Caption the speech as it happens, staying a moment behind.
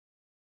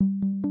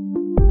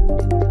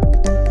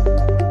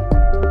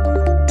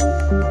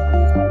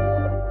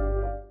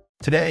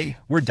Today,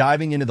 we're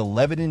diving into the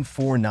Leviton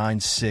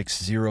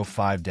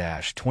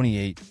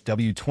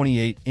 49605-28W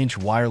 28-inch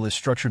wireless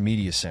structured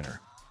media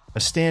center, a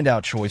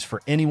standout choice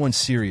for anyone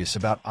serious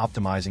about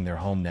optimizing their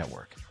home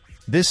network.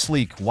 This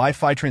sleek,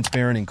 Wi-Fi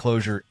transparent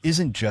enclosure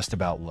isn't just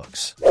about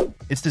looks.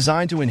 It's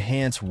designed to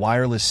enhance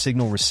wireless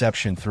signal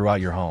reception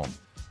throughout your home,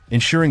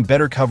 ensuring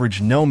better coverage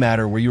no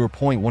matter where you are.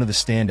 One of the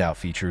standout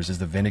features is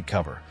the vented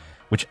cover,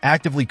 which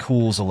actively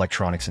cools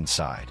electronics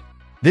inside.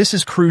 This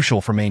is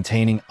crucial for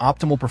maintaining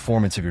optimal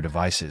performance of your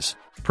devices,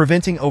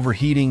 preventing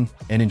overheating,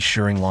 and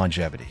ensuring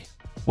longevity.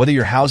 Whether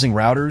you're housing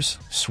routers,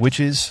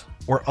 switches,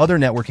 or other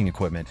networking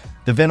equipment,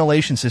 the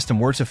ventilation system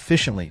works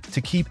efficiently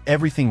to keep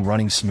everything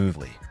running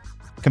smoothly.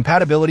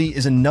 Compatibility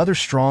is another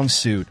strong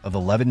suit of the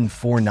Leviton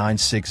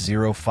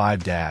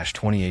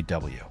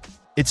 49605-28W.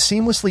 It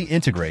seamlessly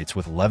integrates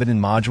with Leviton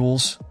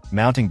modules,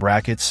 mounting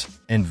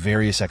brackets, and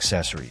various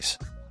accessories,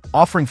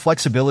 offering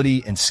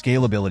flexibility and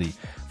scalability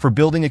for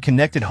building a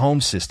connected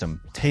home system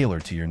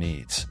tailored to your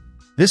needs.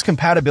 This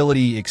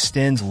compatibility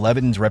extends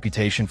Leviton's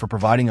reputation for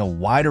providing a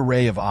wide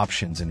array of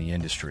options in the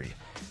industry,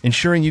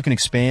 ensuring you can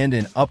expand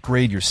and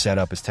upgrade your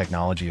setup as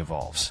technology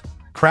evolves.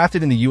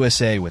 Crafted in the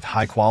USA with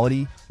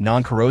high-quality,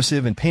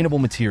 non-corrosive, and paintable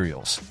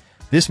materials,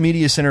 this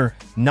media center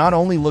not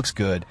only looks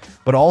good,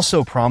 but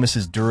also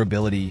promises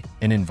durability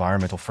and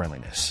environmental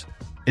friendliness.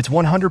 It's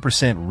 100%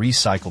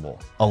 recyclable,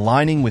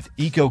 aligning with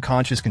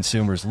eco-conscious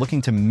consumers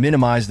looking to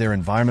minimize their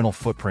environmental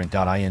footprint.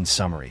 In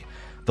summary,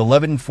 the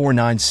Leviton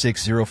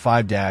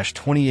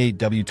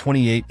 49605-28W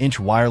 28-inch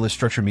wireless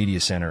structured media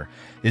center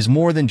is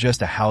more than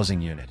just a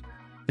housing unit.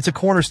 It's a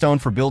cornerstone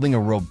for building a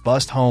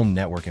robust home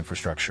network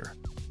infrastructure.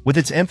 With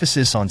its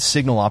emphasis on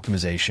signal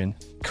optimization,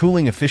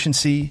 cooling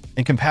efficiency,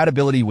 and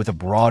compatibility with a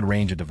broad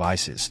range of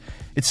devices,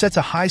 it sets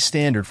a high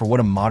standard for what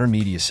a modern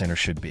media center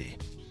should be.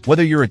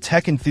 Whether you're a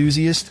tech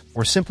enthusiast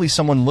or simply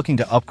someone looking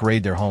to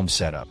upgrade their home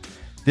setup,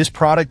 this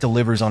product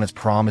delivers on its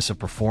promise of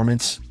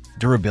performance,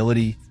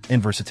 durability,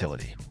 and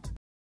versatility.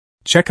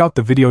 Check out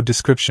the video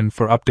description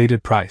for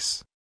updated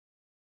price.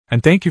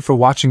 And thank you for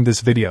watching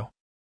this video.